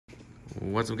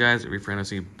What's up, guys? Reef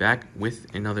back with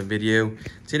another video.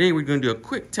 Today we're going to do a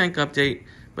quick tank update,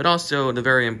 but also the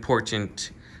very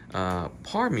important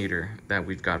par meter that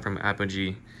we've got from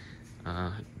Apogee.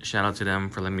 Shout out to them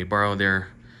for letting me borrow their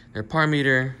par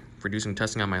meter for doing some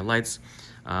testing on my lights.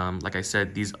 Like I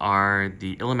said, these are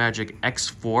the Illumagic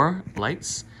X4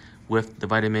 lights with the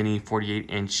Vitamini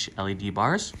 48-inch LED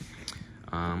bars.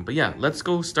 But yeah, let's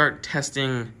go start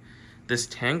testing this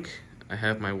tank. I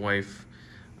have my wife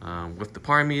with the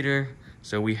par meter.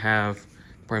 So we have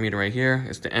par meter right here.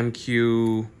 It's the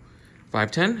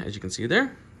MQ510, as you can see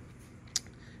there.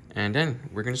 And then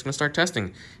we're just gonna start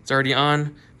testing. It's already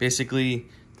on. Basically,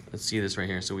 let's see this right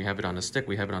here. So we have it on the stick,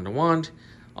 we have it on the wand.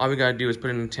 All we gotta do is put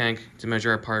it in the tank to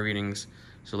measure our par readings.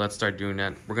 So let's start doing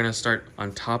that. We're gonna start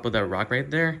on top of that rock right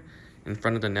there, in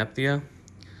front of the Nepthia.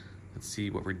 Let's see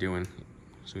what we're doing.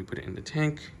 So we put it in the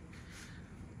tank.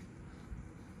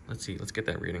 Let's see, let's get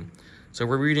that reading. So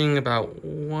we're reading about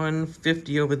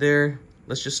 150 over there.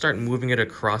 Let's just start moving it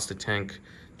across the tank.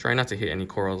 Try not to hit any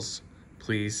corals,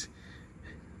 please.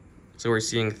 So we're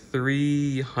seeing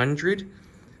 300.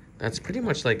 That's pretty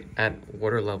much like at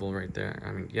water level right there.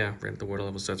 I mean, yeah, right at the water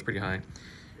level, so that's pretty high.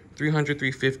 300,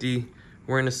 350.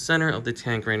 We're in the center of the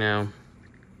tank right now.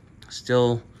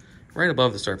 Still right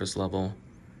above the surface level.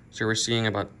 So we're seeing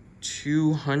about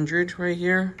 200 right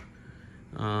here.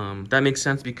 That makes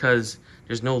sense because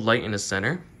there's no light in the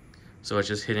center, so it's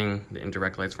just hitting the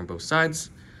indirect lights from both sides.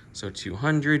 So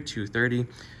 200, 230.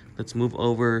 Let's move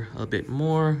over a bit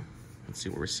more. Let's see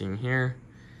what we're seeing here.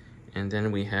 And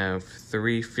then we have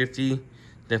 350,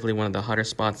 definitely one of the hotter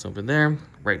spots over there,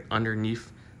 right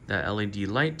underneath that LED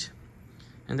light.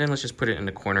 And then let's just put it in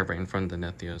the corner right in front of the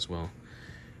Nethia as well.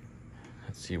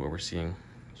 Let's see what we're seeing.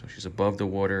 So she's above the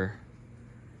water.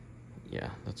 Yeah,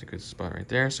 that's a good spot right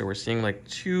there. So we're seeing like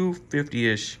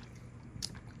 250-ish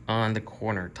on the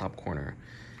corner, top corner.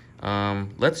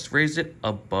 Let's raise it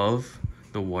above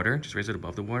the water. Just raise it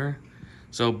above the water.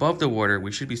 So above the water, we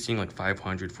should be seeing like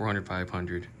 500, 400,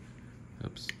 500.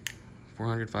 Oops,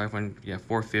 400, 500, yeah,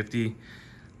 450.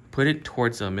 Put it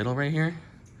towards the middle right here.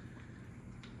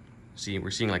 See,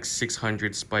 we're seeing like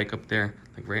 600 spike up there,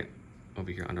 like right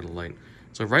over here under the light.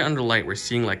 So right under the light, we're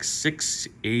seeing like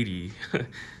 680,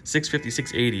 650,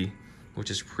 680, which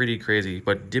is pretty crazy.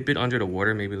 But dip it under the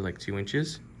water, maybe like 2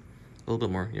 inches. A little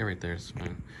bit more, yeah, right there, it's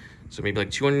fine. So maybe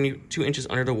like 2 inches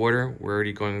under the water, we're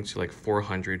already going to like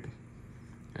 400,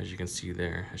 as you can see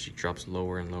there, as she drops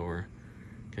lower and lower,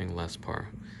 getting less par.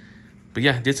 But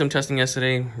yeah, did some testing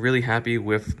yesterday, really happy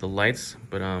with the lights,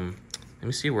 but let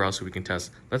me see where else we can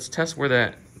test. Let's test where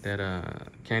that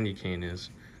candy cane is,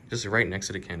 just right next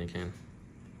to the candy cane.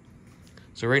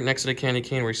 So right next to the candy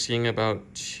cane, we're seeing about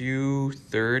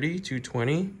 230,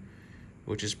 220,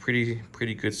 which is pretty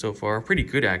good so far. Pretty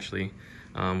good, actually.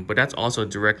 But that's also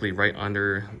directly right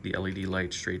under the LED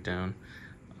light, straight down.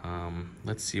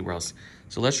 Let's see where else.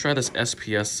 So let's try this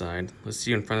SPS side. Let's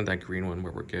see in front of that green one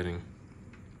where we're getting.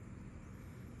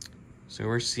 So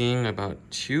we're seeing about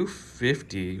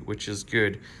 250, which is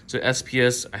good. So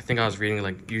SPS, I think I was reading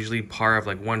like usually par of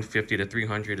like 150 to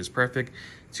 300 is perfect.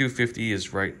 250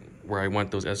 is right where I want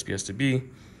those SPS to be.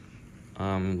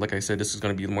 Like I said, this is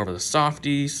going to be more of a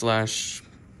softy slash,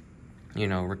 you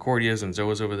know, Recordias and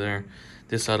Zoas over there.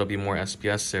 This side will be more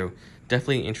SPS, so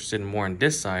definitely interested more on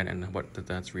this side and what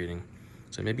that's reading.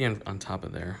 So maybe on top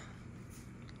of there,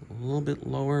 a little bit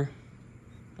lower.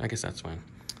 I guess that's fine.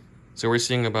 So we're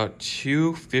seeing about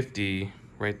 250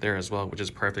 right there as well, which is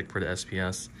perfect for the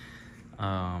SPS.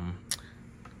 I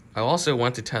also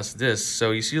want to test this.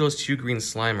 So you see those two green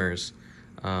slimers.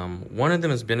 One of them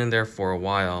has been in there for a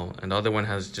while, and the other one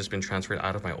has just been transferred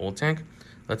out of my old tank.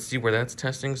 Let's see where that's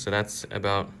testing. So that's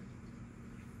about,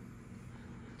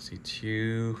 let's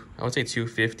see, I would say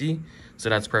 250. So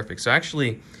that's perfect. So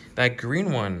actually, that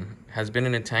green one has been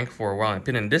in a tank for a while. I've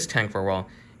been in this tank for a while,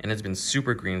 and it's been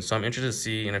super green. So I'm interested to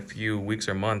see in a few weeks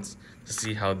or months to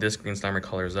see how this green slimer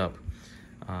colors up.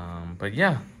 But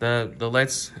yeah, the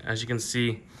lights, as you can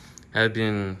see, have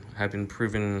been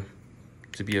proven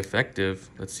to be effective.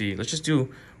 Let's see, let's just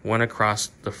do one across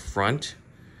the front.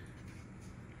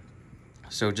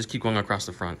 So just keep going across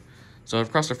the front. So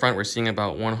across the front, we're seeing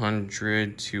about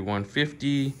 100 to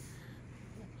 150,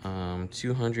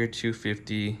 200,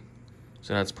 250.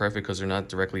 So that's perfect because they're not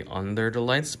directly under the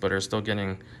lights, but are still getting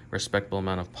a respectable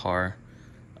amount of par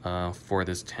for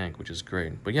this tank, which is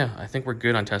great. But yeah, I think we're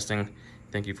good on testing.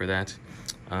 Thank you for that.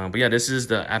 But yeah, this is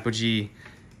the Apogee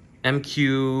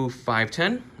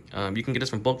MQ510. You can get this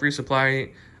from bulk Reef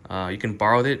supply. You can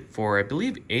borrow it for, I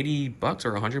believe, 80 bucks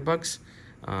or 100 bucks.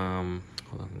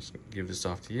 Hold on, let's give this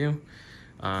off to you.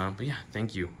 But yeah,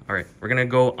 thank you. All right, we're gonna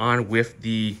go on with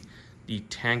the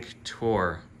tank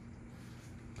tour.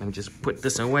 Let me just put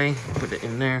this away, put it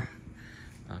in there.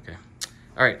 Okay.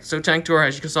 All right, so tank tour,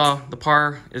 as you saw, the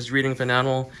PAR is reading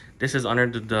phenomenal. This is under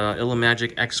the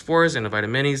Illumagic X4s and the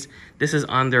Vitaminis. This is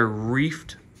on their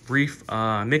mixed Reef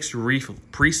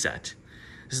preset.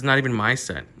 This is not even my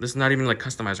set. This is not even like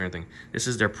customized or anything. This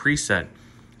is their preset.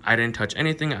 I didn't touch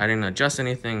anything. I didn't adjust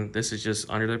anything. This is just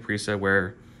under the preset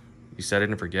where you set it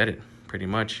and forget it, pretty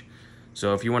much.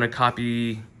 So if you want to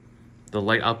copy the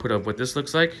light output of what this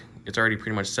looks like, it's already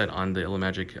pretty much set on the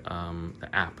Illumagic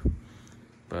the app.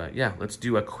 But yeah, let's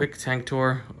do a quick tank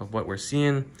tour of what we're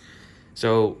seeing.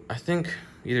 So I think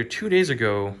either 2 days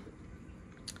ago,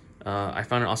 I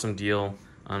found an awesome deal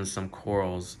on some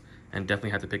corals and definitely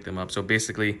had to pick them up. So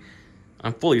basically,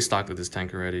 I'm fully stocked with this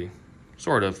tank already,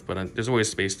 sort of, but there's always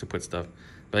space to put stuff.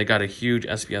 But I got a huge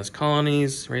SPS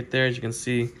colonies right there, as you can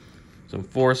see. Some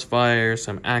forest fires,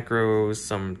 some acros,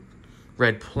 some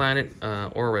red planet,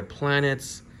 or red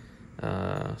planets.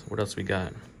 What else we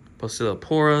got?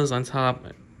 Posiliporas on top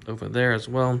over there as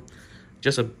well.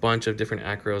 Just a bunch of different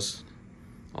acros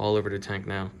all over the tank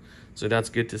now. So that's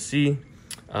good to see.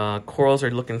 Corals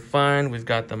are looking fine. We've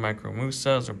got the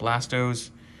micromusas or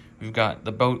blastos. We've got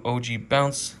the boat OG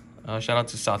bounce. Shout out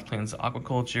to South Plains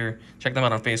Aquaculture. Check them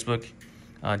out on Facebook.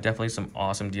 Definitely some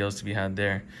awesome deals to be had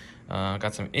there.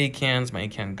 Got some acans, my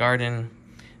acan garden.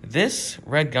 This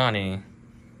red Ghani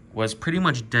was pretty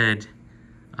much dead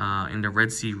in the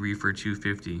Red Sea Reefer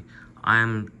 250.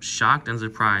 I'm shocked and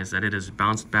surprised that it has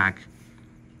bounced back.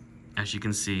 As you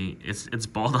can see, it's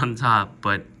bald on top,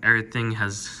 but everything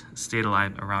has stayed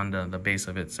alive around the base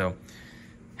of it. So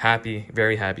happy,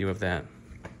 very happy with that.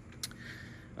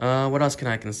 What else can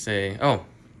I say? Oh,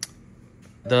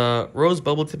 the rose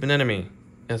bubble tip anemone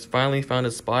has finally found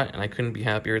a spot, and I couldn't be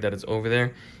happier that it's over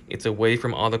there. It's away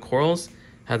from all the corals,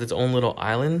 has its own little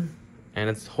island,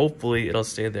 and hopefully it'll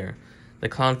stay there. The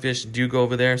clownfish do go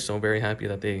over there, so I'm very happy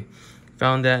that they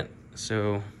found that.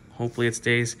 So hopefully it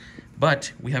stays.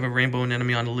 But we have a rainbow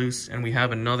anemone on the loose, and we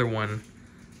have another one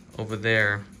over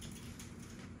there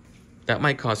that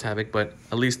might cause havoc, but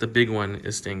at least the big one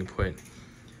is staying put.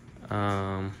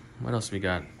 What else we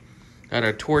got? Got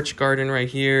our torch garden right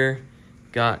here.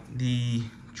 Got the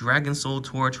dragon soul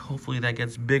torch. Hopefully that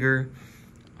gets bigger.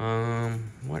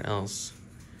 What else?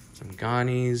 Some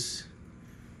Ghanis,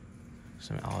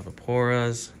 some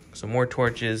Alvaporas, some more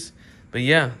torches. But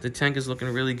yeah, the tank is looking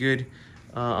really good.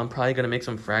 I'm probably gonna make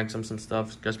some frags, some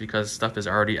stuff, just because stuff is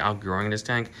already outgrowing this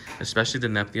tank, especially the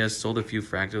Nephias. Sold a few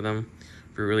frags of them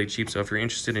for really cheap. So if you're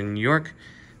interested in New York,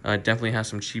 definitely have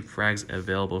some cheap frags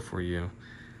available for you.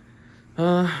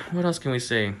 What else can we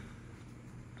say?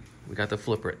 We got the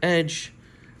Flipper Edge,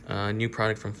 new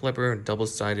product from Flipper,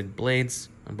 double-sided blades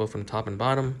on both from top and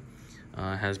bottom.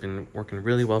 Has been working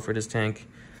really well for this tank.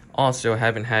 Also,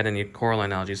 haven't had any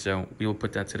coralline algae, so we will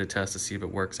put that to the test to see if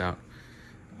it works out.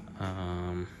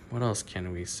 What else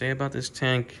can we say about this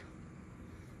tank?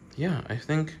 Yeah, I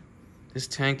think this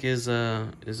tank is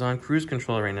on cruise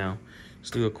control right now.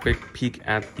 Let's do a quick peek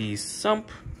at the sump.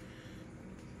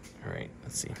 All right,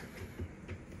 let's see.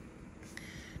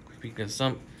 Quick peek at the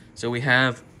sump. So we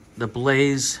have the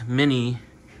Blaze Mini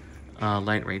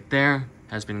light right there.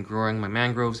 Has been growing my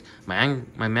mangroves. My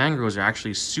mangroves are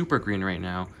actually super green right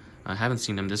now. I haven't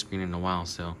seen them this green in a while,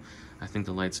 so I think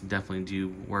the lights definitely do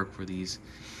work for these.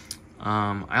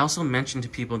 I also mentioned to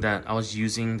people that I was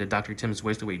using the Dr. Tim's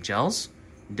Waste Away gels.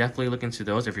 Definitely look into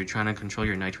those if you're trying to control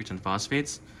your nitrates and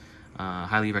phosphates.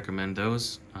 Highly recommend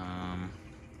those.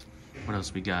 What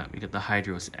else we got? We got the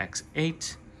Hydros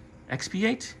X8,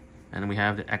 XP8, and then we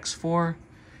have the X4.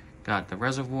 Got the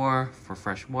reservoir for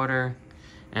fresh water,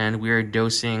 and we are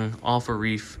dosing all for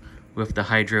Reef with the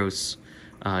Hydros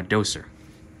doser.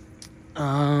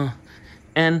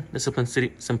 And the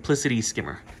Simplicity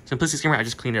Skimmer. Simplicity Skimmer, I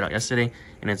just cleaned it out yesterday,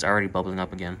 and it's already bubbling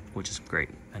up again, which is great.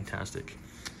 Fantastic.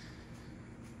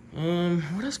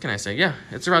 What else can I say? Yeah,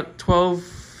 it's around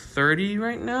 12:30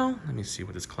 right now. Let me see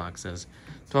what this clock says.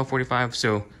 12:45,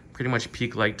 so pretty much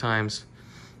peak light times.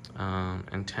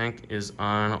 And tank is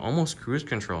on almost cruise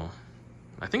control.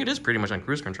 I think it is pretty much on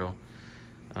cruise control.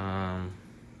 But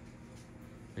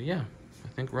yeah, I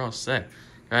think we're all set.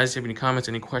 Guys, if you have any comments,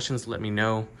 any questions, let me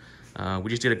know. We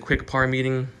just did a quick par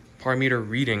meter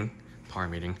reading,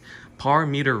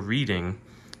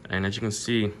 and as you can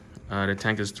see, the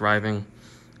tank is thriving.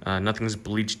 Nothing's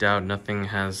bleached out, nothing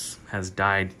has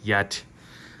died yet.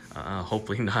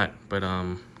 Hopefully not, but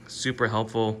super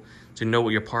helpful to know what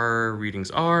your par readings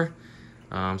are.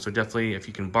 So definitely, if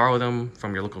you can borrow them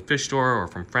from your local fish store or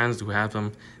from friends who have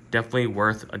them, definitely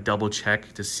worth a double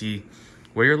check to see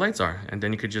where your lights are, and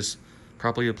then you could just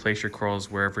properly place your corals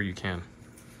wherever you can.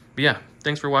 But yeah,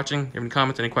 thanks for watching. If you have any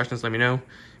comments, any questions, let me know.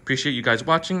 Appreciate you guys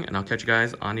watching, and I'll catch you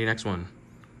guys on the next one.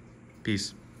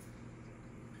 Peace.